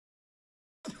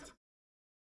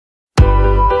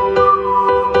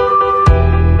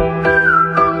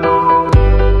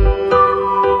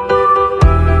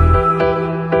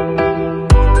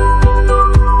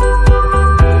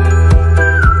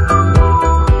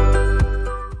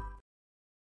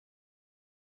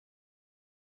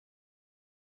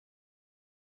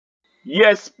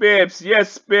Yes, Pips.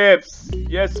 Yes, Pips.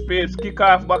 Yes, Pips. Kick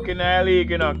off back in the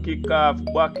league, you know. Kick off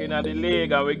back in the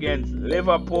league and we against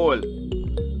Liverpool.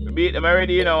 We beat them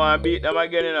already, you know. Want beat them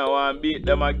again, you know. Want beat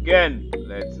them again.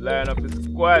 Let's line up the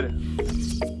squad.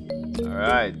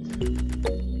 Alright.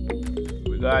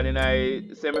 We got in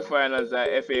the semi-finals of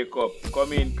FA Cup.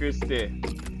 Come in, Christie.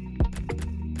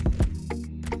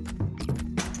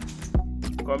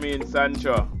 Come in,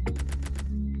 Sancho.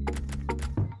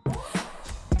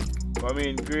 Come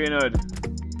in, Greenwood.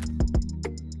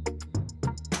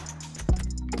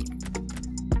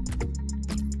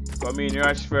 Come in,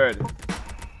 Rashford.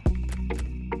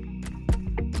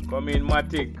 Come in,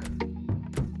 Matic.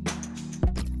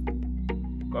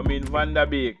 Come in, Van der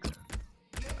Beek.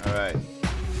 Alright.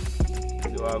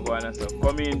 So I go on, so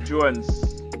come in, Jones.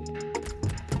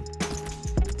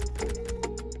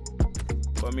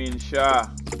 Come in, Shaw.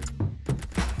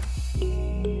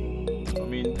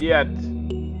 Come in, Diat.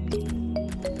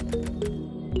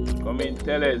 Come in,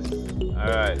 Tellez.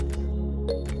 Alright.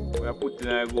 We are putting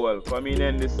a goal. Come in,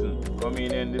 Henderson. Come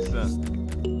in, Henderson.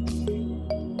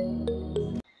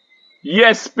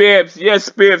 Yes, Papes. Yes,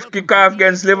 Papes. Kick off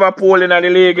against Liverpool in the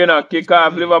league, you know. Kick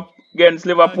off against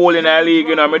Liverpool in the league,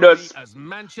 you know. Me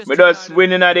just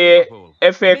winning the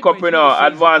FA Cup, you know.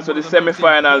 Advance to the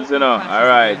semi-finals, you know.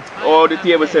 Alright. All the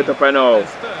table set up, you know.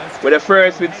 We're the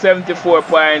first with 74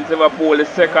 points. Liverpool the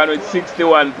second with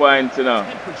 61 points, you know.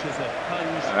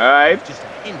 Alright.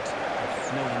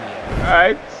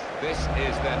 Alright. This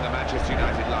is then the Manchester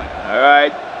United line.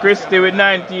 Alright. Christie with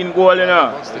 19 goals, you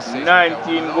know.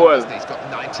 19 goals. He's got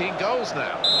 19 goals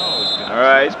now. Oh, it's been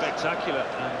Alright. spectacular,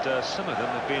 and some of them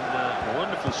have been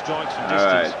wonderful strikes from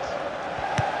distance.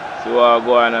 Alright. See what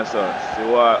go on, so. See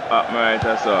what happen right,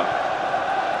 so.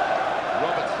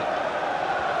 Robertson.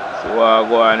 See what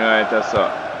go on right, so.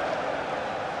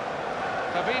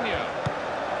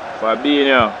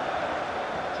 Fabinho.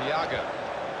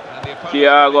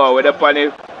 Thiago with up on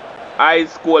the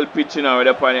ice cold pitch, you know, with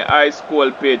up on the ice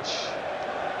cold pitch.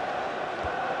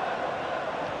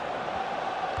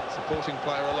 Supporting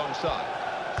player alongside.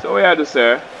 So where do,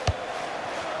 sir?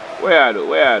 Where do?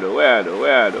 It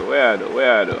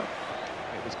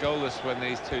was goalless when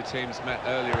these two teams met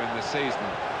earlier in the season,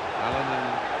 Alan,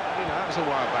 and that was a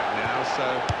while back now, so I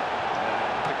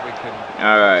think we can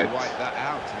wipe that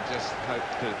out and just hope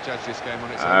to judge this game on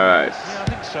its own. Alright. Yeah, I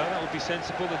think so. That would be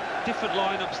sensible. The different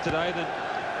lineups today than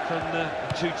from the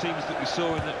two teams that we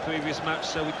saw in that previous match,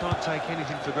 so we can't take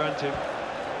anything for granted.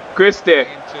 Christie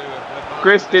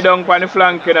down on the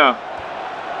flank, you know.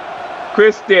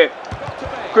 Christie.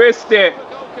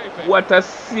 What a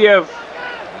save.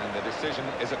 And the decision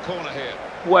is a corner here.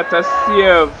 What a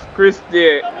save,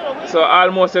 Christie. So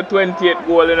almost a 28th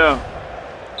goal, you know.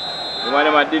 The one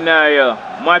of denial.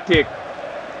 Matic.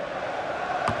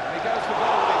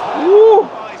 Woo!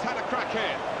 He's had a crack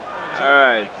here.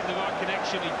 Alright. Making the right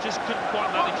connection, he just couldn't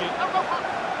quite manage it.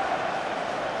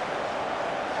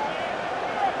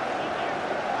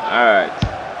 Alright.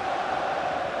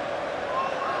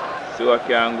 See what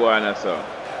can go on, so.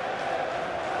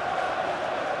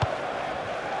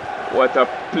 What a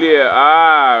player.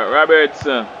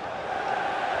 Robertson.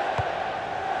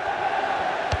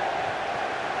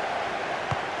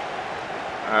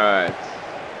 Alright.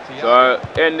 So,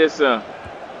 Henderson.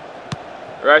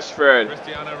 Rashford.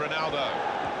 Cristiano Ronaldo.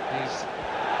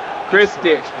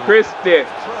 Christie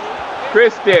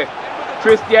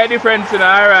a difference, you know.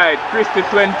 Alright. Christie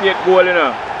 28th goal, you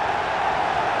know.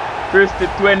 Christie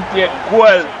 28th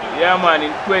goal. Yeah, man.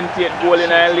 In 28th goal in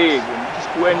the league.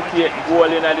 28th goal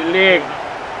in the league.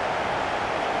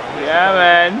 Yeah,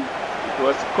 man. It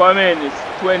was coming. It's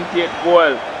 28th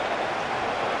goal.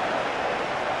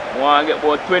 I want to get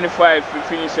about 25 to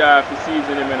finish off the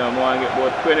season, you know. I want to get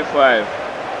about 25.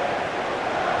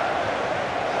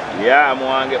 Yeah, I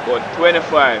want to get about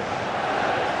 25.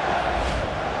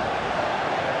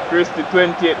 Christie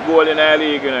 28th goal in the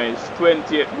league, you know. It's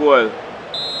 28th goal.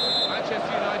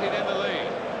 Manchester United in the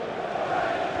lead.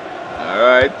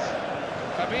 Alright.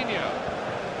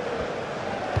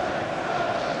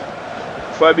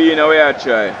 Fabinho, where I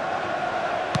try?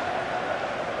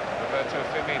 Roberto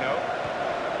Firmino.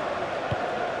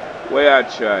 Where I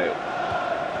try?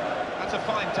 That's a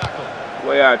fine tackle.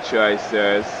 Where I try,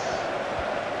 sirs?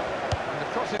 And the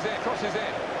cross is in.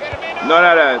 None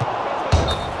of that.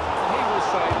 He will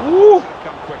say, Woo!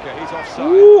 come quicker. He's offside.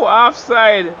 Woo!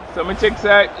 Offside. So I check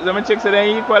so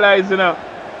then equalize, you know.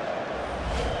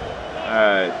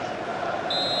 Alright.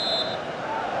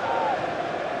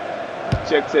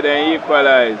 Check so then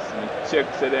equalize.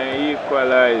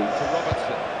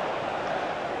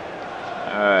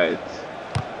 Alright.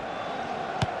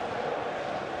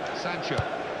 Sancho.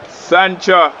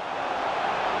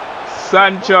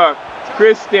 Sancho.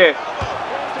 Christie.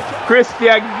 Christie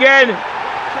again.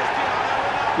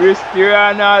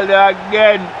 Cristiano Ronaldo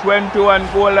again. 21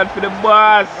 goal for the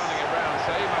boss.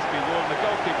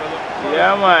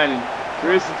 Yeah, man.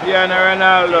 Cristiano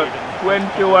Ronaldo.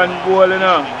 21 goal, you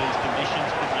know.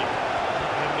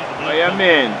 What you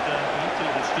mean?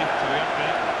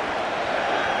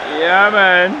 Yeah,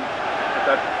 man.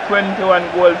 That's 21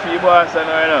 goal for the boss, you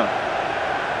know.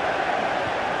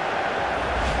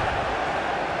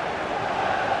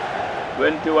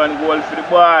 21 goal for the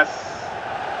boss.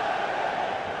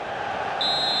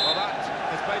 Well, that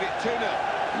has made it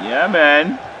 2-0. Yeah,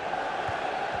 man.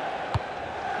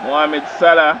 Mohamed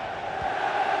Salah.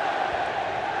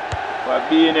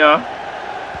 Fabinho.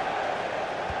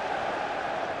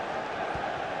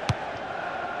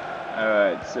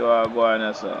 Alright, so I'll go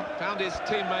on so. Found his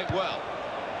teammate well.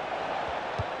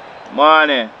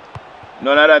 Mane.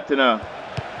 None of that, you know.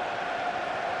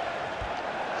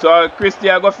 So Christie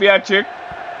go for your trick.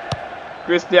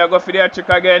 Christie go for the trick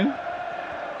again.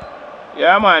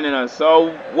 Yeah, man, you know.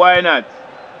 So why not?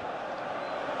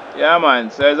 Yeah, man.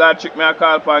 So it's a trick me I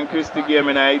call upon Christie game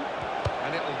tonight.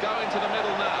 And it will go into the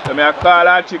middle now. So me I call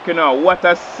that trick, you know. What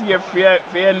a save for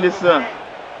Henderson.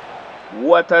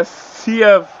 What a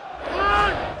save.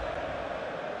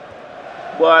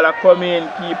 Ball a come in,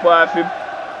 keep off him.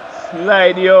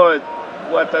 Slide you out.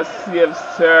 What a save,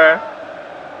 sir.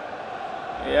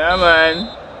 Yeah,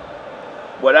 man.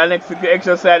 But that next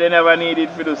exercise they never needed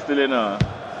for do still, you know.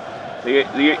 So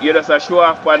you just a show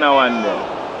off on that one there.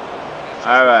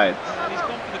 Alright. He's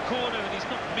gone for the corner and he's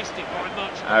not missed it by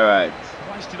much. Alright.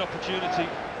 Wasted opportunity.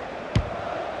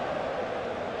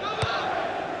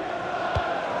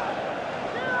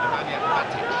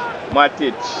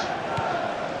 Matic.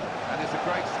 And it's a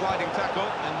great sliding tackle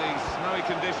in these snowy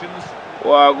conditions.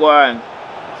 Wow, go on.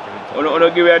 Uno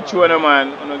give you a chew, no,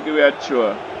 man. Uno give you a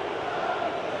chew.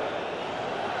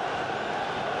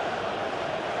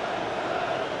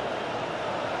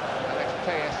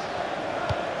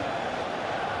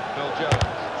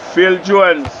 Phil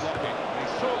Jones. He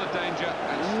saw the danger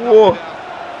and whoa. stopped it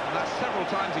out. And that's several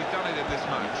times he's done it in this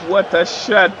match. What a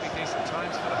shot. Decent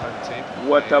times for the home team.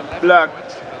 What a block.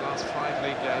 Points in the last 5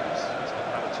 league games. It's not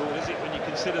bad at all, Is it when you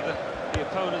consider the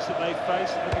opponents that they've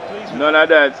faced? They'll be pleased with none of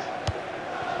that.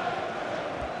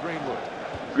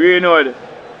 Greenwood.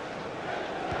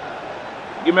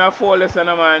 Give me a 4 lesson,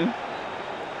 man.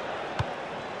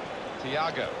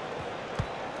 Thiago.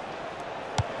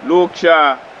 Luke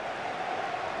Shaw.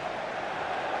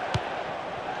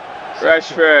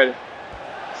 Rashford.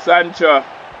 Sancho.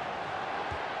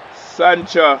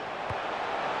 Sancho.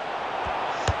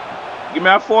 Give me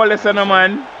a 4 lesson,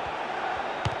 man.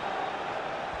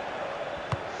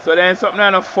 So then something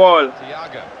on a fall.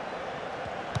 Thiago.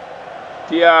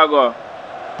 Thiago.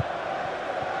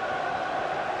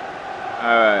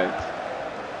 Alright.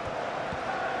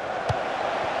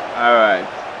 Alright.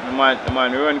 The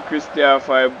man run Christie off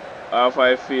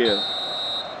I feel.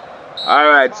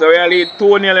 Alright, so we are lead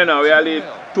 2-0 now. We are lead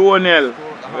 2-0.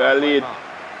 We are lead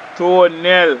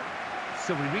 2-0.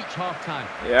 So we reach half time.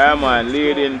 Yeah, man,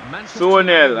 leading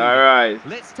 2-0. Alright.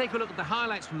 Let's take a look at the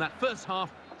highlights from that first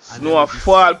half.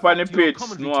 Snowfall on the pitch.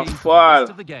 Snowfall.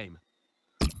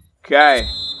 Okay.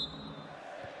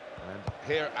 And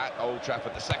here at Old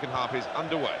Trafford, the second half is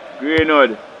underway.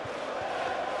 Greenwood.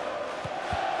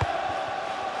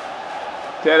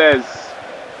 Tellez.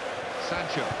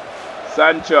 Sancho.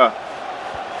 Sancho.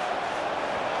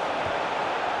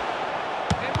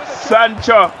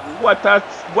 Sancho. What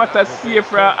a save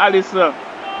for Alisson.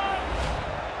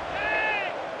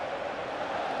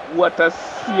 What a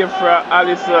save for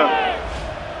Alisson.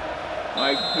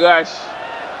 My gosh.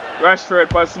 Rashford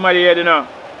for somebody here, you know.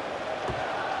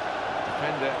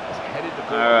 Defender has headed the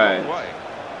ball Alright. a long way.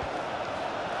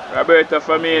 Roberto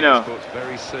Firmino.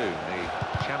 Very soon, the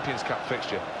Champions Cup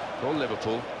fixture for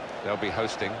Liverpool. They'll be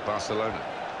hosting Barcelona.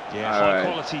 Yeah, high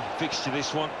quality fixture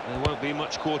this one. There won't be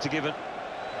much quarter given.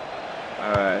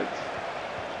 Alright.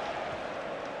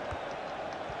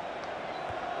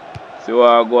 See what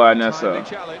I'll go on now, sir.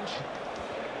 Challenge.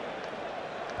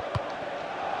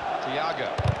 Thiago.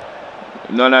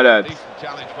 None of that. Decent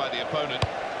challenge by the opponent.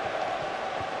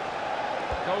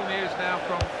 Goal news now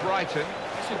from Brighton.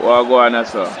 What I'll go on now,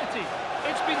 sir.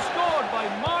 It's been scored by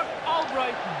Mark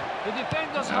Albrighton. The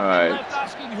defenders have been left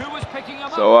asking who was picking him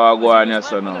up. So what I'll go on now,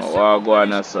 sir, now? What I'll go on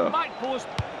now, sir? Back post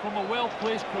from a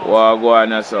well-placed cross. What I'll go on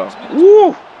now, sir?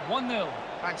 Woo! 1-0.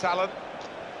 Thanks, Alan.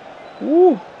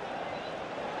 Woo!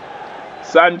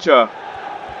 Sancho.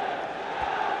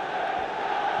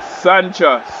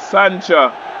 Sancho.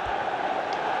 Sancho.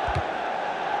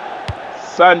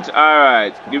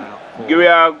 Alright. Give me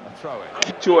a throw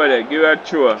there. Give me a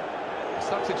throw.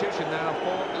 Substitution now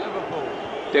for Liverpool.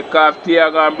 Take off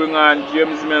Thiago and bring on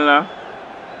James Milner.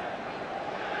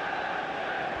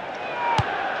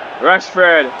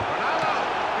 Rashford.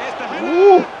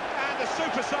 Woo. And a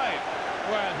super save.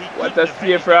 Well, What a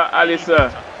save for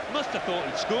Alisson. Must have thought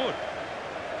he'd scored.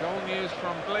 Goal news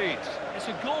from Leeds. It's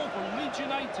a goal for Leeds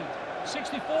United.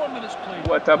 64 minutes played.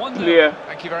 What a player.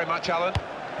 Thank you very much, Alan.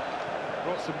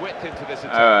 Brought some width into this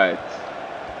attack. Alright.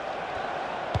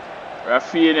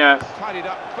 Rafinha. Tidied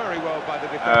up very well by the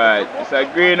defender. Alright, it's a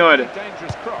Greenwood.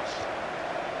 Dangerous cross.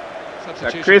 It's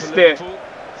a Christie.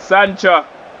 Sancho.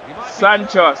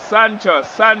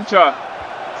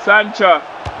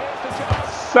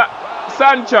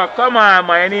 Sancho, come on,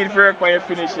 man. You need to work when you're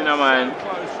finishing, man.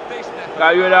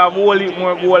 Because you would have a whole heap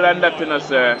more goal than that, you know,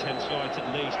 sir.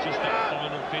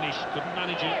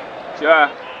 Sure.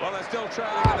 Well, they're still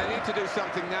trailing and they need to do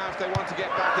something now if they want to get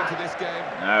back into this game.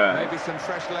 Alright. Maybe some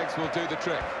fresh legs will do the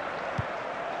trick.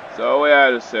 So we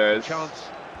are the sirs. Chance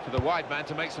for the wide man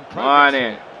to make some progress.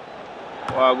 Money.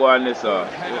 What go on this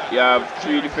up? You have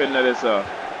 3 defenders this up.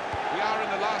 We are in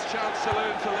the last chance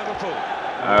saloon for Liverpool.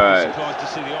 Alright. Surprised to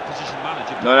see the opposition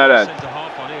manager. None of that. Centre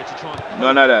half on here to try and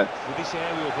None of that. with this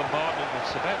aerial bombardment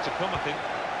that's about to come, I think.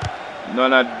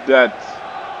 None of that.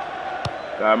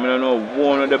 I don't know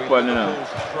one of the fun, you know.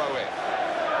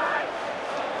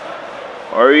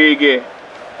 Origi.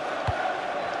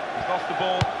 He's lost the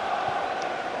ball.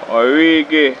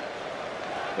 Origi.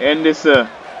 Henderson. And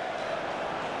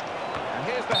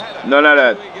here's the header. None of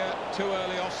that. Too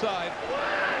early offside.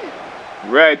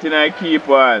 Right in I keep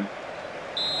on.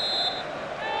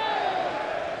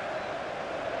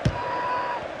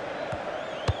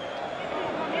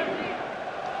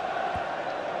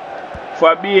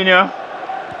 Fabinho.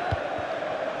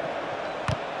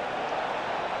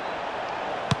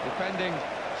 Defending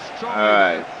strongly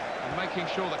Alright. and making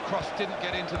sure the cross didn't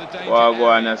get into the danger What go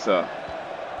on area. sir?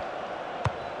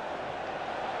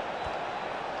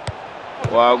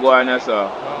 What go on sir?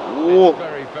 Well, it's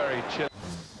very, very chill.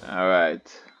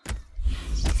 Alright.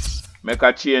 Make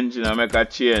a change, you know, make a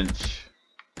change.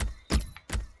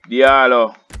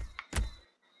 Diallo.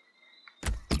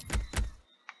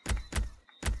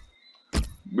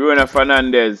 Bruno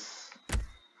Fernandes.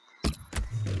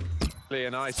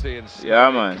 And icy and Yeah,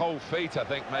 man. cold feet, I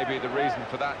think, maybe the reason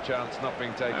for that chance not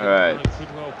being taken. Alright. Well, it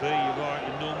could well be, you're right,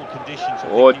 in normal conditions. I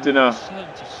Oh, think you know.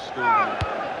 certainty scored.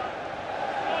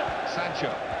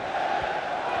 Sancho.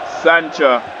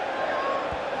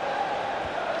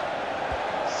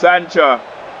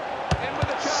 In with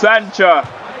the chance. Sancho.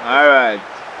 Alright.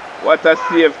 What a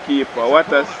save, keeper.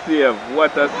 What a save.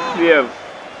 What a save.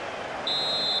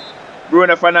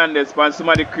 Bruno Fernandes, pan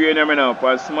somebody cranium, you know.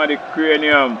 Pan somebody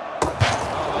cranium.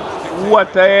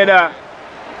 What a header.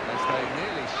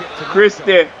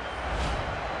 Christie.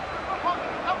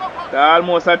 They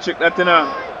almost a trick that, you know.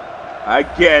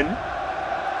 Again.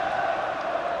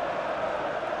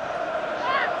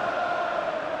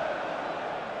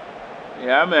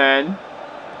 Yeah, man.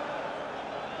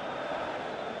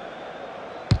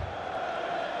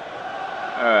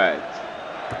 Alright.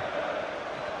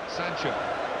 Sancho.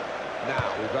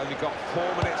 Now, we've only got 4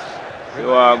 minutes. See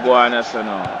what go on us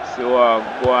now. See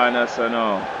what go on us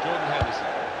now. Jordan Henderson.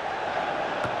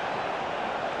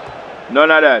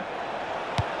 None of that.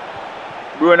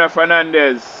 Bruno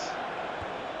Fernandes.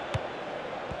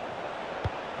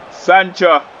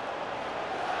 Sancho.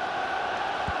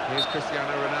 Here's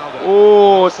Cristiano Ronaldo.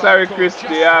 Oh, Offside sorry, call Christie.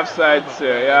 just You're at offside, the moment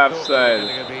sir. when You're they thought they were offside.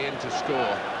 going to be in to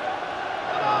score.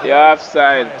 You're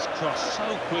offside. Players cross so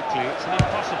quickly, it's an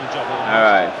impossible job.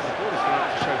 Alright. The ball is going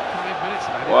to show 5 minutes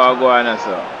of added What time. go on us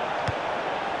now.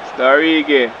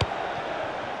 Sturridge.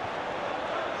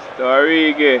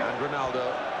 And Ronaldo.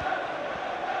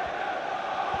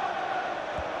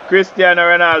 Cristiano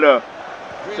Ronaldo.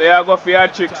 So you go for your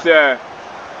trick, sir.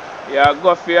 You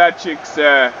go for your trick,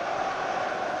 sir.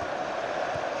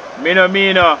 Mino.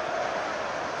 Rain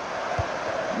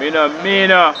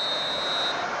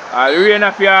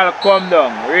of y'all come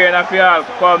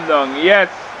down. Yes.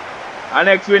 And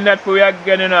next win that for we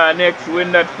again, you know. Next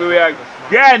win that for we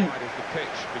again.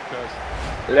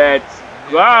 Let's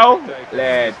go.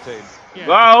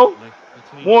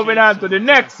 Moving on to the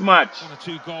next match. 1 or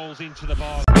 2 goals into the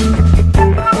bar.